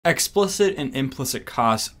Explicit and implicit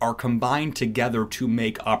costs are combined together to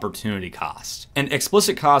make opportunity cost. And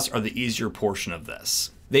explicit costs are the easier portion of this.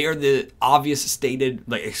 They are the obvious stated,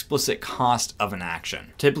 explicit cost of an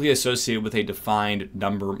action, typically associated with a defined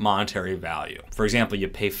number monetary value. For example, you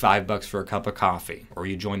pay $5 for a cup of coffee, or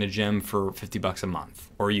you join the gym for $50 a month,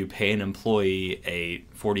 or you pay an employee a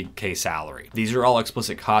 $40K salary. These are all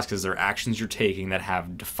explicit costs because they're actions you're taking that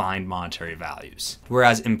have defined monetary values.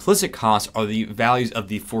 Whereas implicit costs are the values of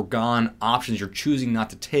the foregone options you're choosing not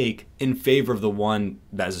to take in favor of the one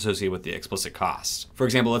that is associated with the explicit cost. For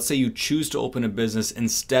example, let's say you choose to open a business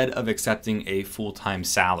instead of accepting a full-time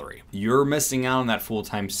salary. You're missing out on that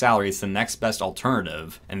full-time salary. It's the next best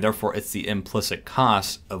alternative, and therefore it's the implicit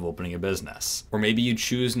cost of opening a business. Or maybe you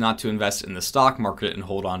choose not to invest in the stock market and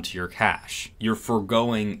hold on to your cash. You're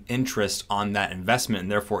foregoing interest on that investment,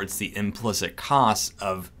 and therefore it's the implicit cost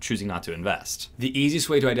of choosing not to invest. The easiest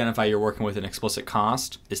way to identify you're working with an explicit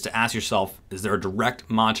cost is to ask yourself, is there a direct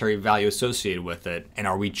monetary value associated with it, and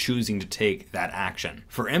are we choosing to take that action?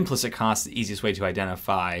 For implicit costs, the easiest way to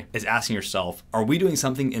identify is asking yourself, are we doing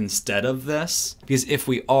something instead of this? Because if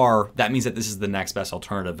we are, that means that this is the next best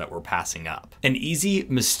alternative that we're passing up. An easy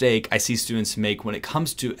mistake I see students make when it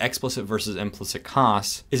comes to explicit versus implicit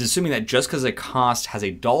costs is assuming that just because a cost has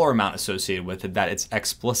a dollar amount associated with it, that it's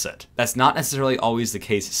explicit. That's not necessarily always the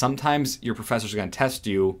case. Sometimes your professors are going to test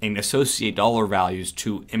you and associate dollar values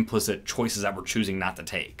to implicit choices that we're choosing not to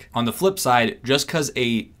take. On the flip side, just because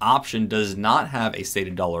a option does not have a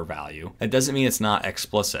stated dollar value, that doesn't mean it's not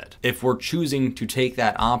explicit. If we're choosing to take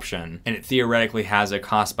that option and it theoretically has a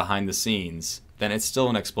cost behind the scenes, then it's still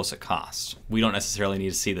an explicit cost. We don't necessarily need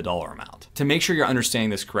to see the dollar amount. To make sure you're understanding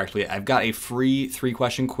this correctly, I've got a free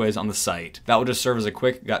 3-question quiz on the site. That will just serve as a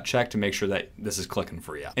quick gut check to make sure that this is clicking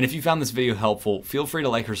for you. And if you found this video helpful, feel free to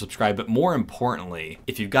like or subscribe, but more importantly,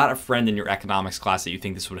 if you've got a friend in your economics class that you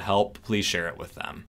think this would help, please share it with them.